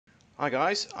Hi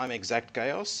guys, I'm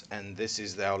ExactChaos and this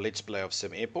is our Let's Play of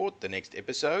Sim Airport, the next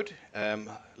episode.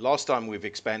 Last time we've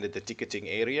expanded the ticketing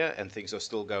area and things are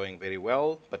still going very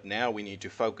well, but now we need to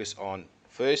focus on,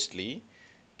 firstly,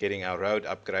 getting our road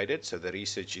upgraded. So the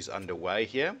research is underway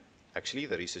here. Actually,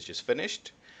 the research is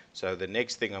finished. So the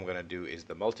next thing I'm going to do is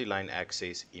the multi-lane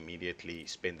access, immediately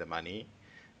spend the money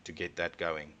to get that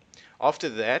going. After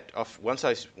that, once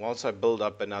I build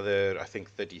up another, I think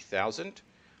 30,000,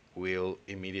 we'll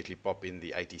immediately pop in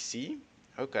the ATC.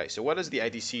 Okay, so what does the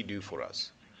ATC do for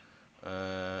us?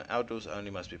 Outdoors only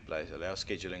must be placed. Allow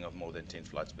scheduling of more than 10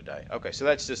 flights per day. Okay, so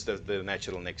that's just the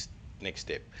natural next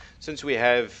step. Since we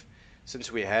have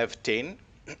 10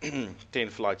 10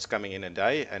 flights coming in a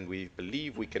day, and we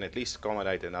believe we can at least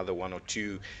accommodate another one or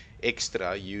two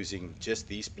extra using just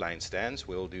these plane stands,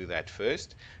 we'll do that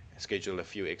first. Schedule a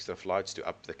few extra flights to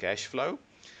up the cash flow.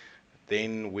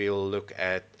 Then we'll look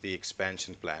at the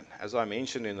expansion plan. As I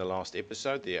mentioned in the last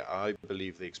episode, I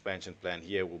believe the expansion plan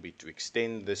here will be to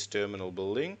extend this terminal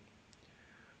building,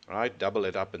 right? Double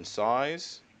it up in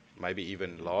size, maybe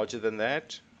even larger than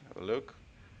that. Have a look.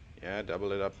 Yeah,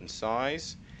 double it up in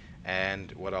size.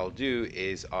 And what I'll do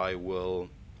is I will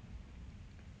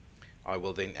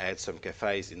then add some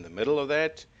cafes in the middle of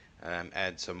that,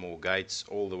 add some more gates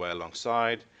all the way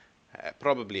alongside,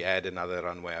 probably add another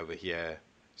runway over here,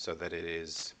 so that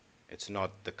it's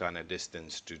not the kind of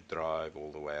distance to drive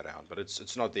all the way around, but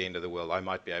it's not the end of the world. I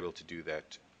might be able to do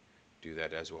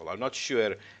that as well. I'm not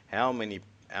sure how many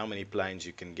planes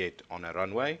you can get on a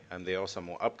runway, and there are some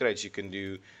more upgrades you can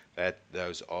do.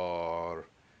 Those are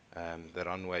the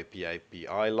runway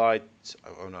PAPI lights.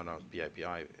 Oh no,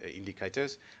 PAPI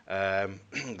indicators.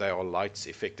 They are lights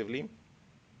effectively,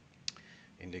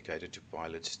 indicated to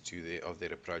pilots of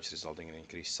their approach, resulting in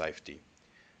increased safety.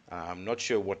 I'm not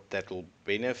sure what that will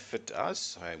benefit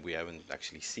us. We haven't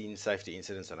actually seen safety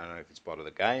incidents. I don't know if it's part of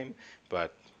the game,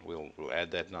 but we'll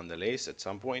add that nonetheless at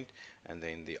some point. And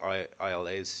then the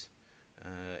ILS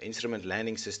instrument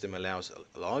landing system allows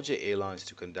larger airlines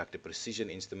to conduct a precision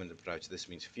instrument approach. This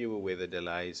means fewer weather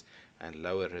delays and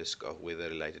lower risk of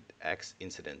weather-related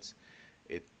incidents.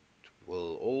 It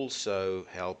will also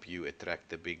help you attract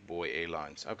the big boy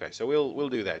airlines. Okay, so we'll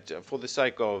do that for the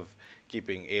sake of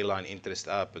keeping airline interest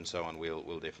up and so on.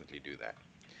 We'll definitely do that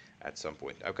at some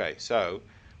point. Okay, so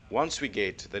once we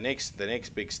get the next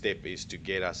big step is to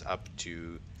get us up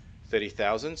to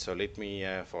 30,000. So let me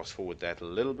fast forward that a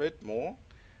little bit more,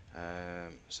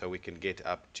 so we can get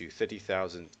up to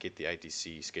 30,000, get the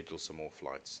ATC, schedule some more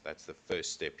flights. That's the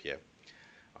first step here.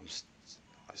 I'm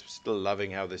still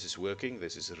loving how this is working.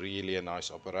 This is really a nice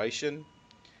operation.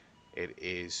 It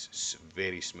is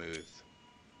very smooth.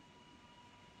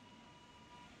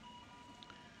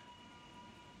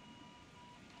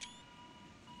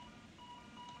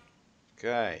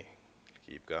 Okay,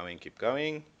 keep going, keep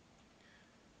going.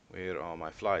 Where are my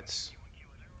flights?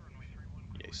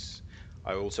 Yes,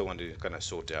 I also want to kind of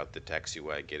sort out the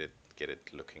taxiway, get it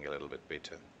looking a little bit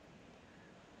better.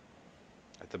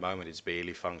 At the moment it's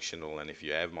barely functional, and if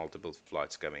you have multiple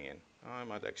flights coming in, I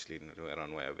might actually do a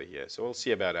runway over here. So we'll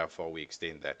see about how far we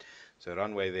extend that. So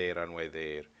runway there,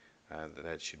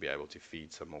 that should be able to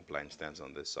feed some more plane stands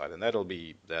on this side, and that'll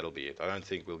be it. I don't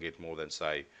think we'll get more than,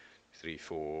 say, 3,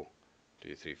 4,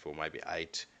 maybe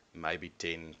 8, maybe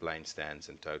 10 plane stands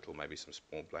in total. Maybe some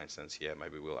small plane stands here.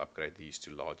 Maybe we'll upgrade these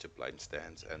to larger plane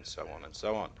stands, and so on and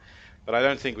so on. But I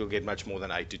don't think we'll get much more than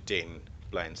 8 to 10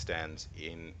 plane stands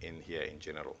in here in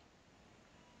general.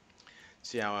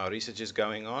 See how our research is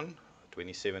going on.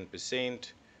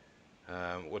 27%.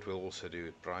 What we'll also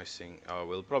do, pricing.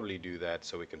 We'll probably do that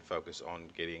so we can focus on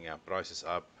getting our prices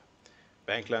up.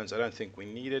 Bank loans, I don't think we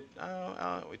need it.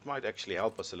 It might actually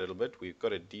help us a little bit. We've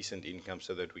got a decent income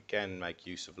so that we can make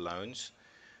use of loans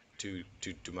to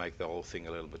make the whole thing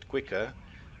a little bit quicker.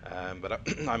 But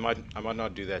I might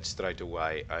not do that straight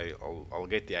away. I'll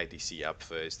get the ATC up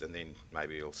first, and then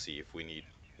maybe we'll see if we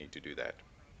need to do that.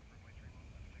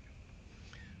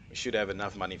 We should have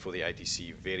enough money for the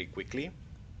ATC very quickly.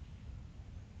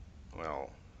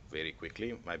 Well, very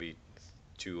quickly, maybe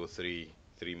 2 or 3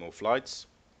 more flights.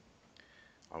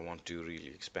 I want to really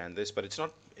expand this, but it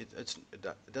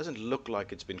doesn't look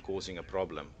like it's been causing a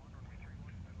problem.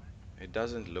 It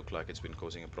doesn't look like it's been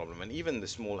causing a problem, and even the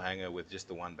small hangar with just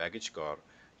the one baggage car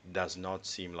does not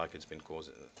seem like it's been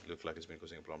causing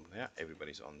a problem. Yeah,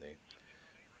 everybody's on there.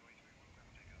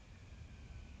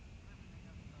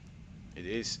 It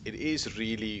is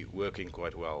really working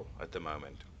quite well at the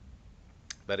moment,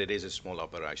 but it is a small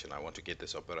operation. I want to get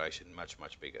this operation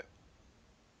much bigger.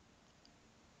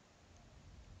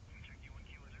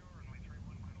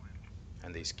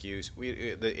 and these queues.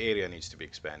 The area needs to be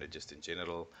expanded just in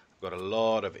general. I've got a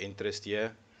lot of interest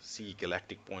here. See,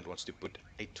 Galactic Point wants to put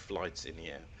 8 flights in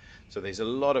here. So there's a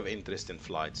lot of interest in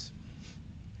flights.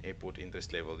 Airport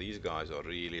interest level. These guys are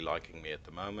really liking me at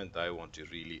the moment. They want to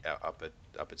really up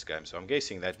its game. So I'm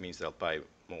guessing that means they'll pay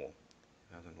more.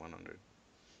 1,100.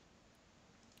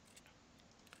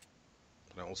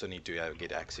 But I also need to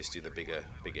get access to the bigger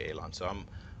airline. So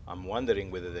I'm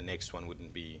wondering whether the next one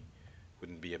wouldn't be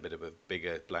a bit of a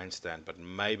bigger plane stand, but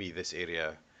maybe this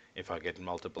area, if I get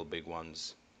multiple big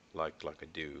ones like I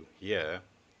do here,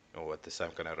 or at the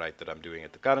same kind of rate that I'm doing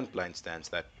at the current plane stands,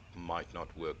 that might not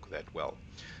work that well.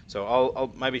 So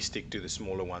I'll maybe stick to the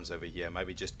smaller ones over here,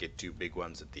 maybe just get 2 big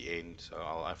ones at the end. So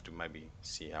I'll have to maybe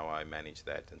see how I manage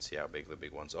that and see how big the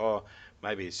big ones are.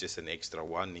 Maybe it's just an extra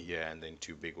 1 here and then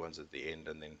 2 big ones at the end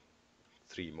and then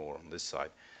 3 more on this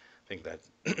side. I think that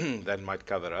that might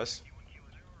cover us.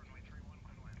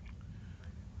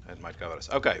 That might cover us.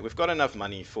 Okay, we've got enough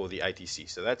money for the ATC,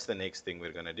 so that's the next thing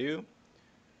we're going to do.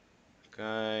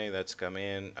 Okay, that's come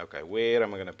in. Okay, where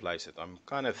am I going to place it? I'm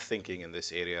kind of thinking in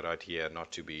this area right here,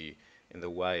 not to be in the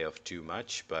way of too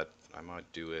much, but I might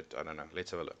do it. I don't know.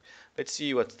 Let's have a look. Let's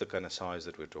see what's the kind of size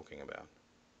that we're talking about.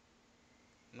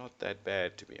 Not that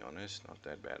bad, to be honest. Not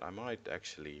that bad. I might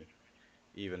actually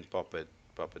even pop it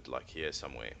like here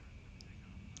somewhere.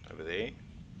 Over there.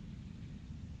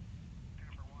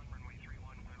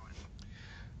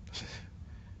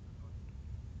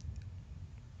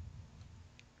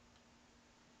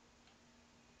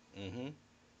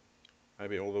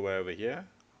 Maybe all the way over here.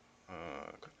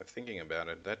 Kind of thinking about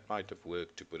it, that might have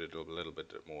worked to put it a little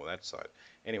bit more that side.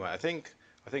 Anyway, I think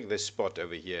this spot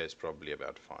over here is probably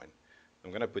about fine. I'm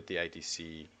going to put the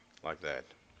ATC like that,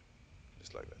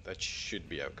 just like that. That should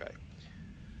be okay.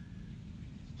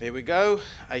 There we go.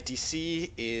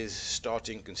 ATC is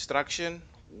starting construction.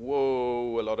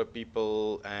 Whoa, a lot of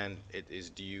people, and it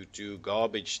is due to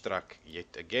garbage truck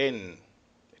yet again.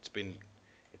 It's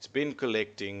been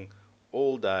collecting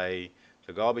all day.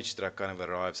 The garbage truck kind of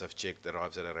arrives, I've checked,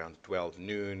 arrives at around 12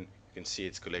 noon. You can see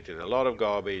it's collected a lot of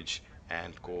garbage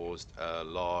and caused a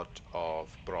lot of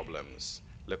problems.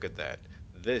 Look at that.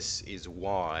 This is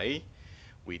why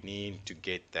we need to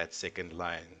get that second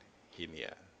lane in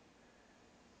here.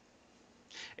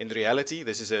 In reality,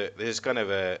 this is kind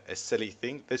of a silly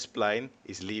thing. This plane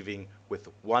is leaving with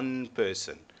one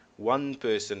person. One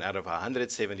person out of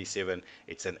 177.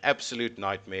 It's an absolute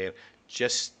nightmare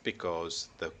just because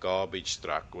the garbage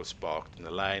truck was parked in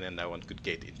the lane and no one could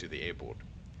get into the airport.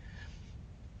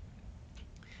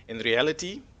 In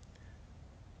reality,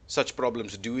 such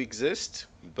problems do exist,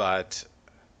 but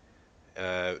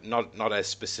not as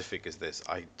specific as this.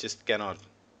 I just cannot.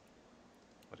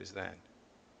 What is that?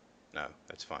 No,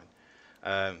 that's fine.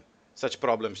 Such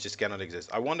problems just cannot exist.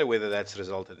 I wonder whether that's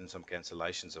resulted in some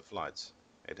cancellations of flights.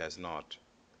 It has not.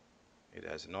 It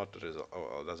has not resulted.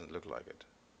 Oh, it doesn't look like it.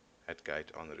 At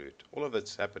gate en route. All of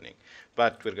it's happening.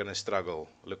 But we're going to struggle.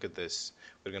 Look at this.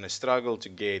 We're going to struggle to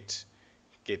get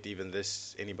even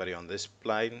anybody on this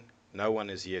plane. No one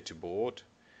is here to board.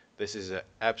 This is an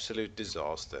absolute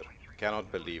disaster.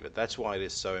 Cannot believe it. That's why it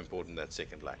is so important, that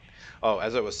second lane. Oh,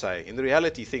 as I was saying, in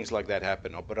reality, things like that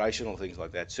happen. Operational things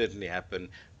like that certainly happen,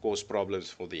 cause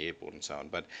problems for the airport and so on.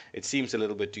 But it seems a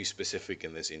little bit too specific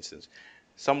in this instance.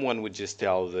 Someone would just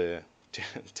tell the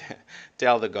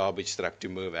garbage truck to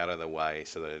move out of the way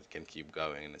so that it can keep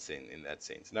going in that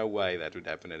sense. No way that would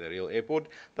happen at a real airport,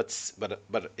 but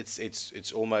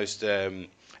it's almost a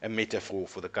metaphor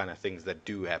for the kind of things that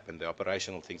do happen, the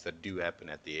operational things that do happen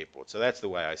at the airport. So that's the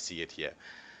way I see it here.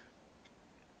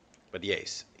 But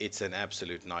yes, it's an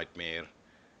absolute nightmare.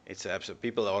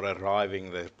 People are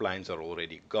arriving, the planes are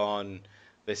already gone.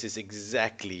 This is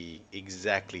exactly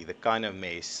the kind of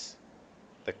mess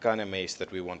that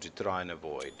we want to try and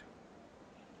avoid.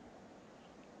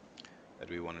 And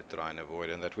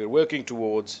that we're working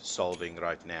towards solving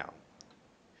right now.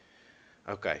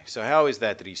 Okay, so how is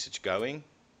that research going?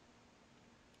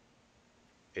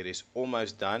 It is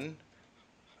almost done,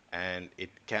 and it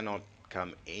cannot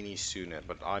come any sooner,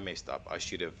 but I messed up. I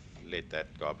should have let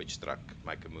that garbage truck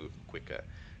make a move quicker.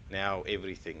 Now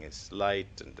everything is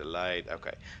late and delayed.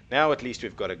 Okay, now at least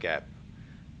we've got a gap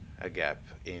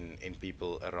in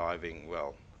people arriving.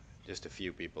 Well, just a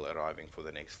few people arriving for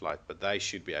the next flight, but they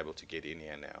should be able to get in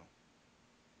here now.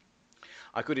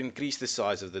 I could increase the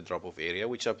size of the drop-off area,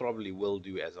 which I probably will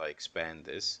do as I expand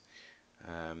this,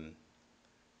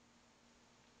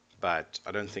 but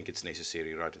I don't think it's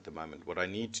necessary right at the moment. What I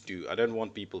need to do, I don't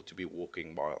want people to be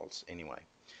walking miles anyway,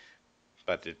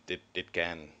 but it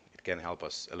can can help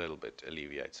us a little bit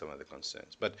alleviate some of the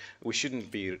concerns. But we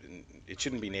shouldn't be, it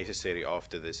shouldn't be necessary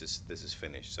after this is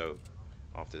finished. So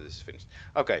after this is finished.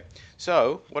 Okay,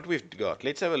 so what we've got,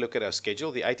 let's have a look at our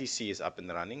schedule. The ATC is up and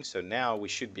running, so now we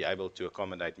should be able to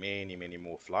accommodate many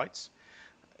more flights.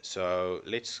 So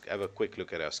let's have a quick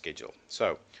look at our schedule.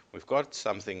 So we've got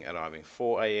something arriving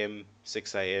 4 a.m.,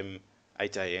 6 a.m.,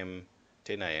 8 a.m.,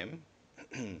 10 a.m.,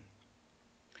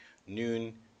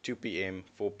 noon, 2 p.m.,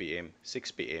 4 p.m.,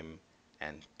 6 p.m.,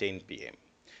 and 10 p.m.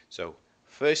 So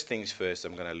first things first,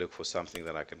 I'm going to look for something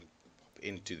that I can pop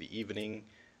into the evening,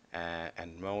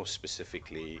 and more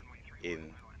specifically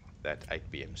in that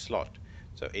 8 p.m. slot.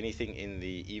 So anything in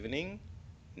the evening,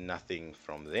 nothing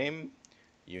from them.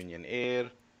 Union Air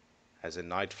has a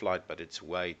night flight, but it's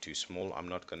way too small. I'm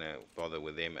not going to bother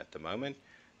with them at the moment.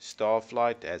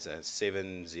 Starflight has a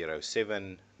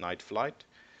 707 night flight.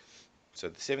 So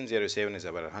the 707 is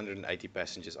about 180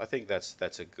 passengers. I think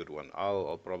that's a good one.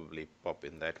 I'll probably pop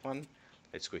in that one.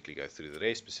 Let's quickly go through the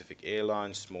rest. Pacific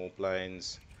Airlines, small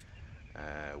planes,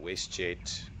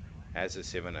 WestJet has a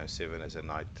 707 as a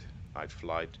night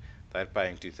flight. They're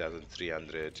paying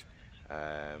 2,300.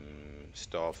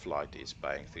 Starflight is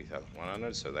paying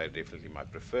 3,100, so they're definitely my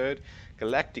preferred.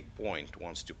 Galactic Point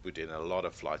wants to put in a lot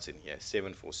of flights in here.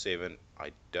 747.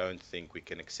 I don't think we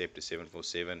can accept a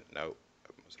 747. No,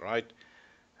 I was right.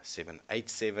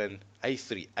 787,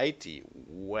 A380.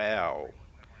 Wow.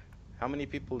 How many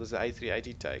people does the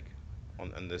A380 take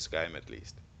on this game at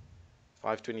least?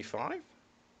 525?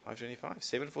 525?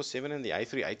 747 and the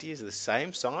A380 is the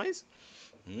same size?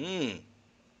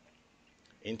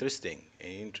 Interesting.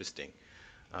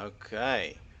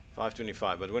 Okay.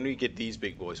 525. But when we get these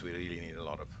big boys, we really need a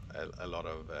lot of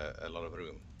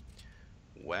room.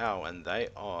 Wow, and they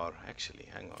are actually,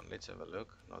 hang on, let's have a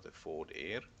look. Not a Ford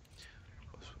Air.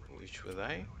 Which were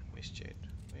they? WestJet.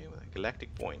 Where were they?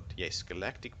 Galactic Point. Yes,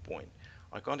 Galactic Point.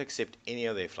 I can't accept any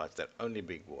of their flights. They're only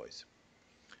big boys.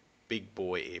 Big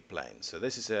boy airplanes. So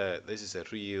this is a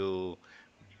real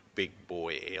big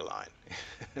boy airline,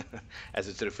 as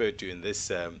it's referred to in this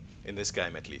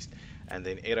game at least. And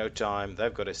then Aerotime,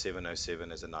 they've got a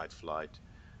 707 as a night flight,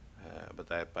 but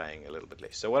they're paying a little bit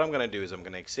less. So what I'm going to do is I'm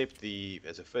going to accept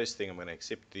as a first thing, I'm going to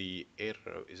accept the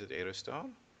is it Aerostar?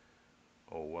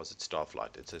 Or was it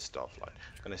Starflight? It says Starflight.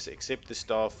 I'm going to say accept the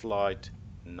Starflight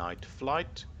night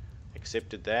flight.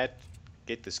 Accepted that.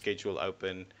 Get the schedule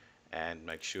open and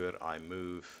make sure I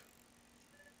move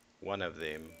one of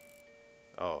them.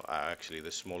 Oh, actually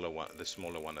the smaller one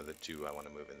of the two I want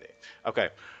to move in there. Okay,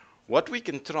 what we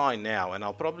can try now, and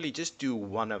I'll probably just do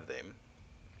one of them.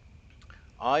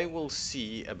 I will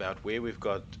see about where we've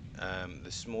got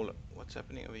the smaller. What's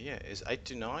happening over here? Is 8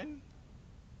 to 9?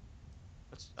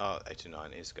 8 to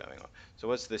 9 is going on. So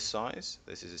what's this size?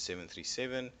 This is a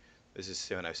 737. This is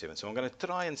 707. So I'm going to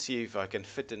try and see if I can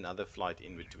fit another flight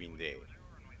in between there.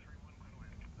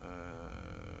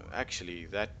 Actually,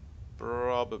 that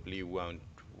probably won't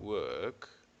work.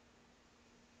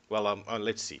 Well,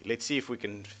 let's see. Let's see if we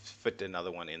can fit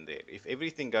another one in there. If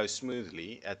everything goes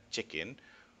smoothly at check-in,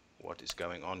 what is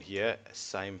going on here?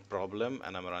 Same problem,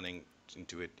 and I'm running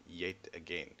into it yet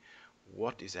again.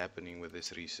 What is happening with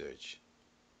this research?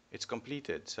 It's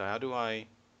completed. So how do I?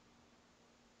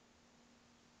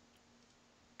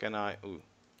 Can I? Ooh,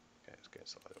 okay, let's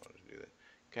cancel. I don't want to do that.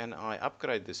 Can I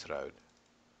upgrade this road?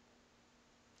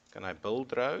 Can I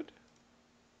build road?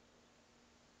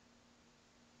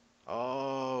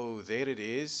 Oh, there it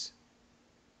is.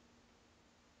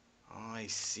 I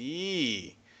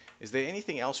see. Is there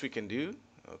anything else we can do?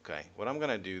 Okay, what I'm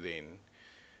gonna do then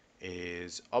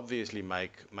is obviously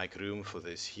make room for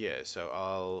this here. So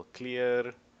I'll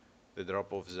clear the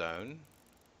drop-off zone.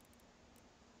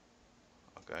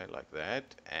 Okay, like that,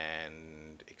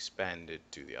 and expand it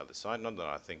to the other side. Not that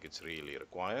I think it's really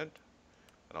required,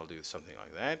 but I'll do something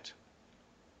like that.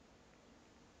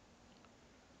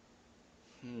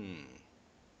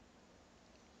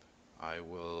 I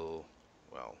will,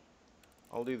 well,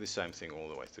 I'll do the same thing all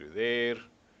the way through there.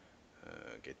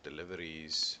 Get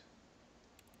deliveries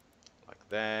like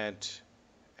that,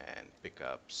 and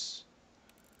pickups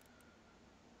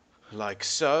like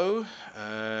so.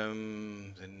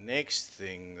 The next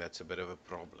thing that's a bit of a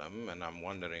problem, and I'm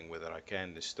wondering whether I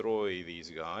can destroy these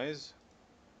guys.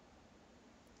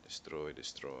 Destroy,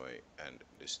 and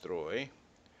destroy.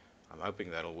 I'm hoping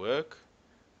that'll work.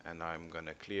 And I'm going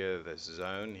to clear this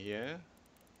zone here.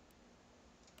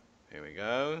 Here we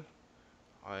go.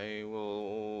 I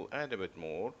will add a bit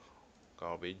more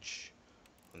garbage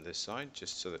on this side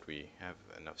just so that we have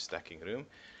enough stacking room.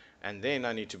 And then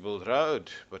I need to build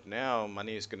road, but now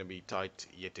money is going to be tight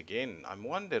yet again. I'm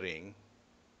wondering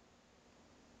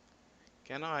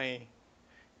Can I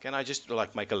just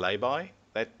like make a lay-by?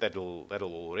 That'll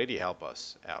already help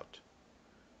us out.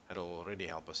 That'll already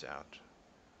help us out.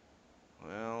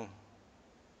 Well,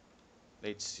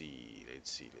 let's see.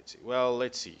 Well,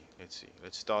 let's see.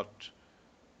 Let's start.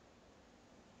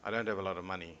 I don't have a lot of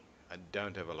money. I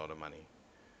don't have a lot of money.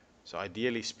 So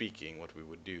ideally speaking, what we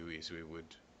would do is we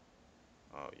would.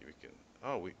 Oh, we can.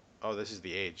 Oh, this is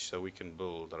the edge, so we can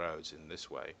build roads in this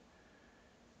way.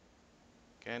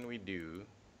 Can we do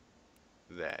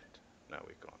that? No,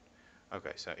 we can't.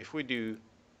 Okay, so if we do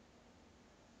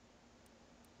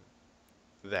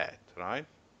that, right?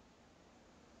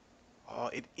 Oh,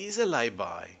 it is a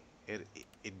lay-by.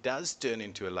 It does turn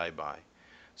into a lay-by.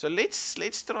 So let's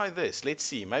try this. Let's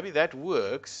see. Maybe that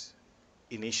works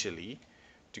initially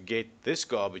to get this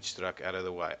garbage truck out of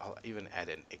the way. I'll even add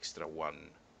an extra one.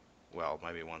 Well,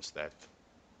 maybe once that.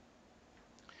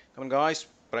 Come on, guys.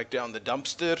 Break down the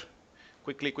dumpster.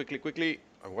 Quickly.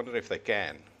 I wonder if they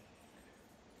can.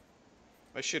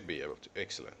 They should be able to.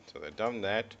 Excellent. So they've done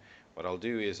that. What I'll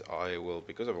do is I will,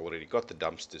 because I've already got the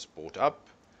dumpsters brought up,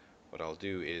 what I'll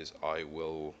do is I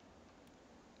will,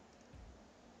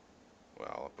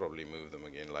 well, I'll probably move them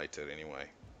again later anyway.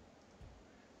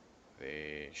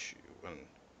 There,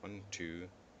 one, two,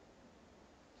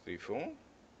 three, four.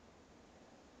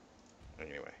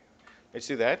 Anyway, let's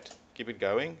do that. Keep it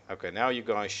going. Okay, now you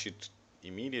guys should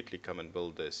immediately come and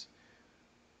build this.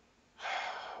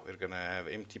 We're gonna have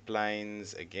empty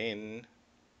plains again.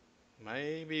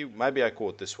 Maybe I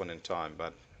caught this one in time,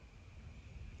 but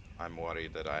I'm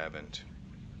worried that I haven't.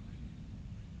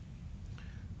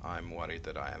 I'm worried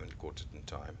that I haven't caught it in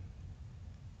time.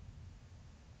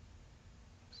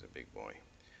 It's a big boy.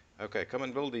 Okay, come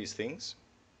and build these things.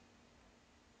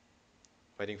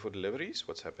 Waiting for deliveries?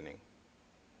 What's happening?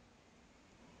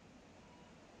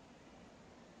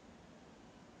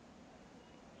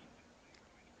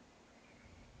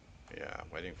 Yeah,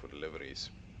 waiting for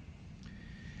deliveries.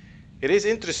 It is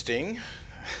interesting.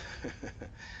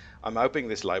 I'm hoping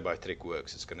this lay-by trick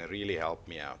works. It's going to really help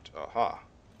me out. Aha.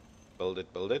 Build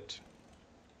it.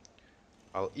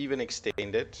 I'll even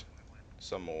extend it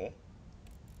some more.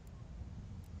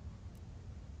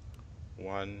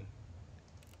 1,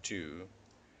 2,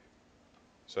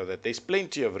 so that there's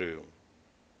plenty of room.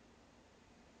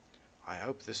 I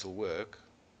hope this will work.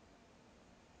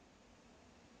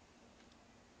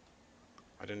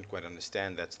 I didn't quite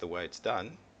understand that's the way it's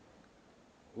done.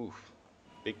 Oof.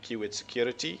 Big Q at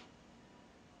security.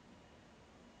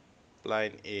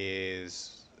 Plane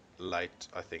is late,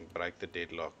 I think. Break the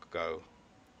deadlock. Go.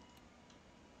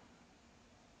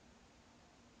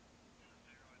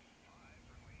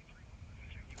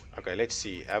 Okay, let's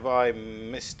see. Have I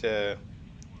missed a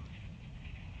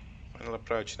final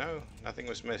approach? No, nothing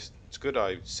was missed. It's good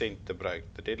I sent the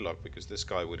deadlock, because this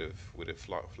guy would have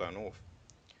flown off.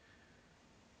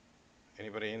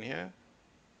 Anybody in here?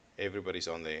 Everybody's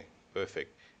on there.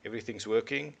 Perfect. Everything's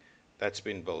working. That's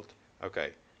been built.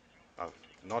 Okay. I've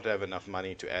not have enough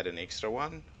money to add an extra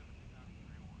one.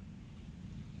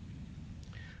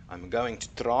 I'm going to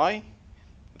try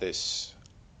this.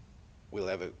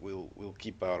 We'll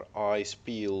keep our eyes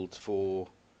peeled for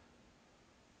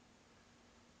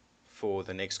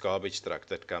the next garbage truck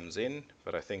that comes in,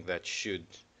 but I think that should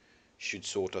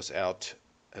sort us out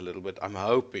a little bit. I'm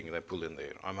hoping they pull in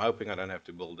there. I'm hoping I don't have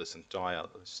to build this entire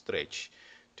stretch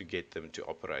to get them to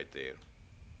operate there.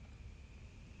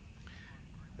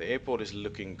 The airport is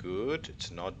looking good.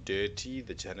 It's not dirty.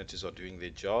 The janitors are doing their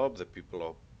job. The people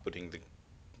are putting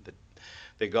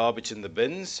their garbage in the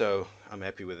bins, so I'm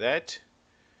happy with that.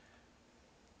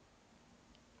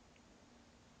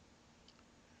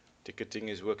 Ticketing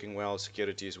is working well,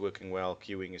 security is working well,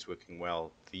 queuing is working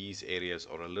well. These areas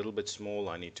are a little bit small.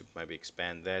 I need to maybe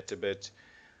expand that a bit.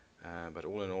 But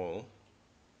all in all,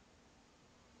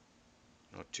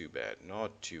 not too bad,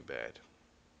 not too bad.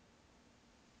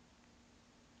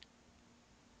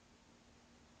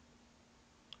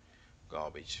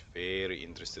 Garbage. Very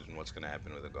interested in what's going to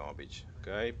happen with the garbage.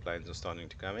 Okay, planes are starting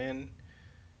to come in.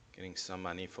 Getting some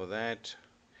money for that.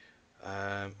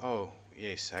 Oh,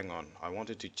 yes, hang on. I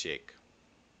wanted to check.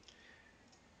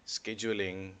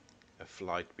 Scheduling a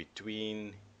flight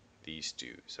between these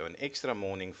two. So an extra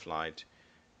morning flight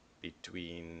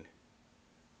between,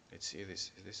 let's see,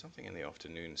 is there something in the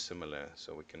afternoon similar?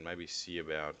 So we can maybe see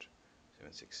about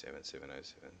 767,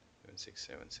 707,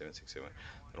 767, 767.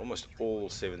 They're almost all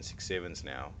 767s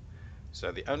now.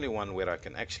 So the only one where I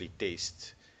can actually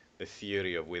test the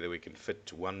theory of whether we can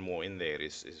fit one more in there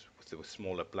is with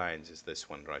smaller planes, is this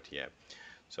one right here.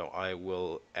 So I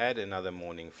will add another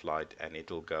morning flight, and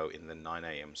it'll go in the 9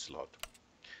 a.m. slot.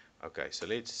 Okay, so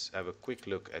let's have a quick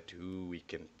look at who we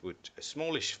can put a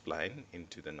smallish plane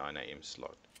into the 9 a.m.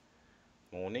 slot.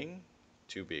 Morning,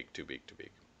 too big, too big, too big.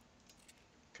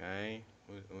 Okay,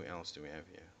 who else do we have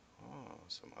here? Oh,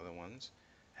 some other ones.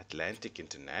 Atlantic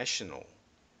International,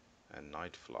 a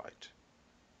night flight.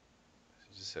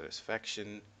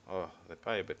 Satisfaction. Oh, they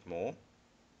pay a bit more.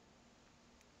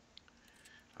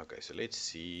 Okay, so let's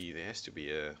see. There has to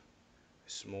be a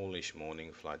smallish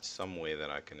morning flight somewhere that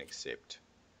I can accept.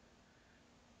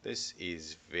 This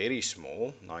is very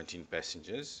small, 19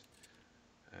 passengers.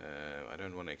 I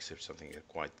don't want to accept something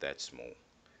quite that small.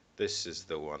 This is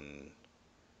the one.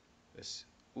 This.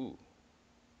 Ooh.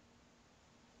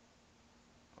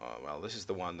 Oh, well, this is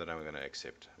the one that I'm going to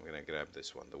accept. I'm going to grab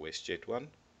this one, the WestJet one.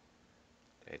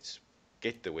 Let's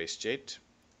get the WestJet.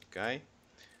 Okay.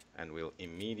 And we'll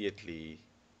immediately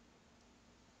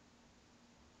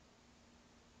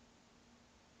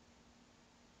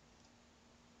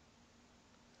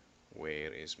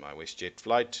where is my WestJet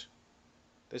flight?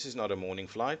 This is not a morning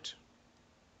flight.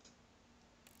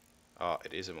 Ah,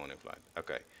 it is a morning flight.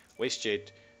 Okay. WestJet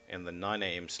in the 9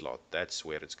 a.m. slot. That's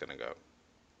where it's going to go.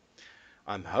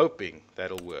 I'm hoping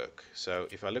that'll work. So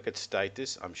if I look at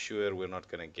status, I'm sure we're not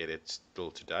going to get it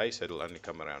till today, so it'll only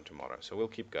come around tomorrow. So we'll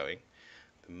keep going.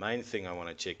 The main thing I want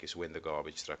to check is when the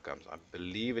garbage truck comes. I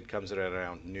believe it comes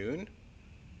around noon.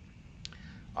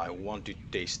 I want to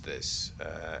test this,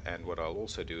 and what I'll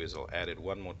also do is I'll add it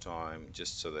one more time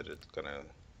just so that it's gonna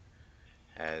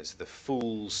has the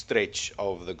full stretch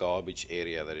of the garbage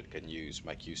area that it can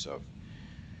make use of,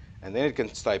 and then it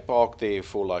can stay parked there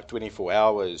for like 24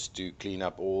 hours to clean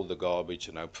up all the garbage,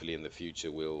 and hopefully in the future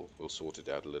we'll sort it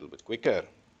out a little bit quicker.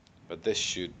 But this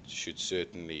should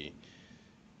certainly,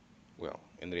 well,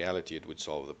 in reality it would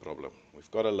solve the problem. We've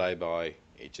got a lay-by,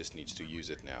 it just needs to use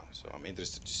it now, so I'm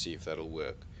interested to see if that'll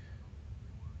work.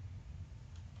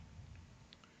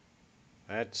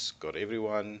 That's got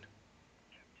everyone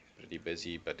pretty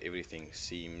busy, but everything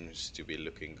seems to be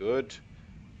looking good.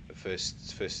 The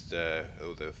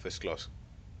the first class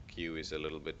queue is a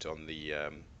little bit on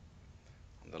the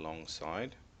long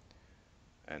side,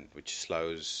 and which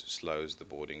slows the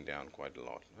boarding down quite a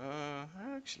lot.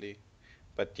 Actually,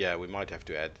 but yeah, we might have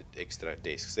to add the extra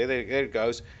desks. There it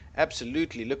goes.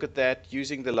 Absolutely, look at that.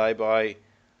 Using the lay-by.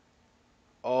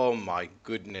 Oh my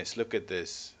goodness, look at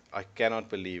this. I cannot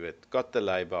believe it. Got the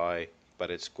lay-by, but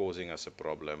it's causing us a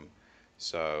problem.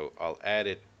 So I'll add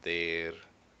it there.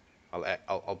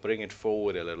 I'll bring it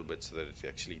forward a little bit so that it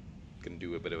actually can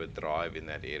do a bit of a drive in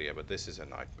that area, but this is a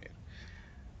nightmare.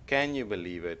 Can you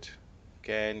believe it?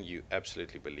 Can you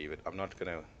absolutely believe it? I'm not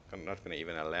gonna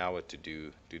even allow it to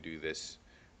do this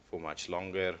for much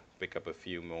longer. Pick up a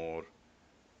few more.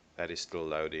 That is still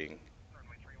loading.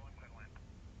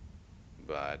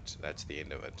 But that's the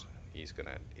end of it. He's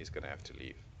gonna have to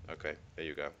leave. Okay, there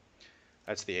you go.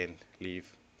 That's the end.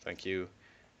 Leave. Thank you.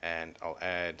 And I'll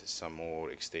add some more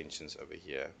extensions over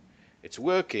here. It's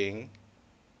working.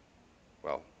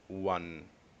 Well,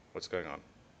 what's going on?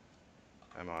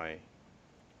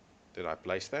 Did I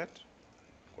place that?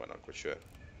 Quite not quite sure.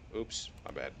 Oops,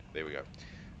 my bad. There we go.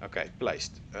 Okay,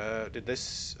 placed. Did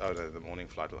this? Oh no, the morning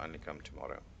flight will only come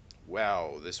tomorrow.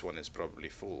 Wow, this one is probably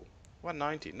full.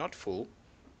 190, not full.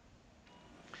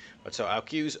 But so our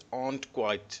queues aren't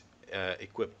quite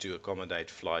equipped to accommodate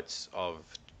flights of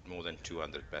more than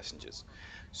 200 passengers.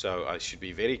 So I should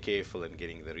be very careful in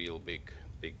getting the real big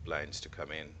planes to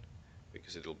come in,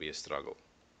 because it'll be a struggle.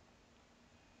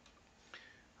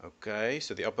 Okay,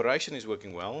 so the operation is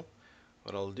working well.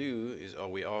 What I'll do is,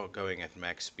 we are going at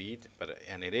max speed,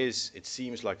 and it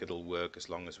seems like it'll work as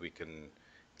long as we can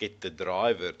get the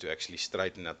driver to actually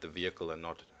straighten out the vehicle and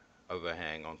not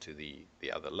overhang onto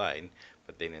the other lane.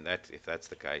 But then if that's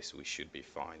the case, we should be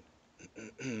fine.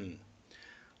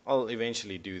 I'll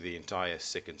eventually do the entire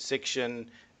second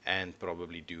section and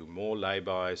probably do more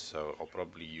lay-bys, so I'll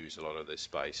probably use a lot of this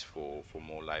space for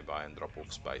more lay-by and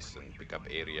drop-off space and pick-up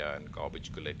area and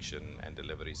garbage collection and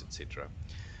deliveries, etc.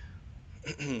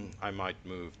 I might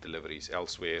move deliveries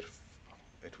elsewhere.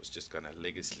 It was just kind of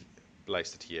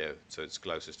placed it here so it's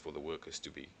closest for the workers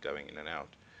to be going in and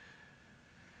out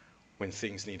when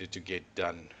things needed to get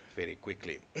done very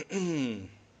quickly.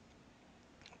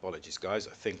 Apologies guys,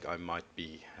 I think I might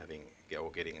be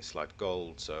getting a slight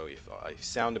cold, so if I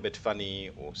sound a bit funny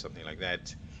or something like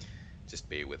that, just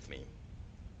bear with me.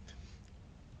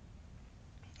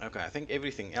 Okay, I think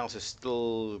everything else is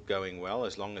still going well.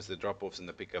 As long as the drop-offs and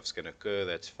the pickups can occur,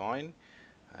 that's fine.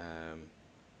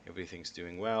 Everything's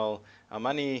doing well. Our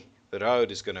money, the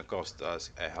road is going to cost us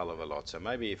a hell of a lot. So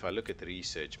maybe if I look at the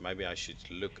research, maybe I should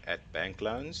look at bank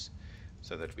loans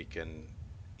so that we can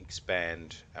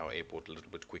expand our airport a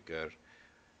little bit quicker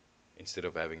instead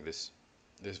of having this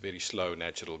very slow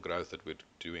natural growth that we're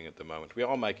doing at the moment. We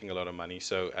are making a lot of money,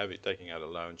 so taking out a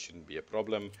loan shouldn't be a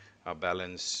problem. Our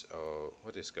balance, oh,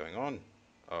 what is going on?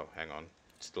 Oh, hang on,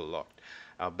 it's still locked.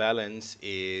 Our balance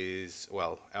is,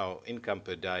 well, our income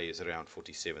per day is around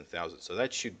 47,000, so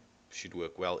that should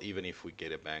work well. Even if we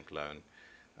get a bank loan,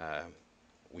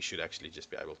 we should actually just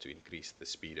be able to increase the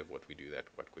speed of what we do that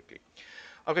quite quickly.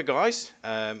 Okay, guys,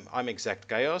 I'm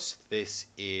ExactChaos. This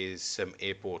is some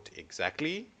airport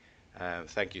exactly.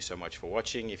 Thank you so much for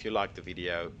watching. If you like the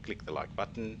video, click the like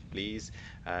button, please.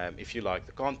 If you like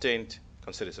the content,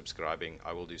 consider subscribing.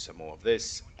 I will do some more of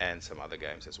this and some other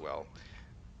games as well.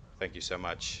 Thank you so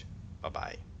much.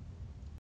 Bye-bye.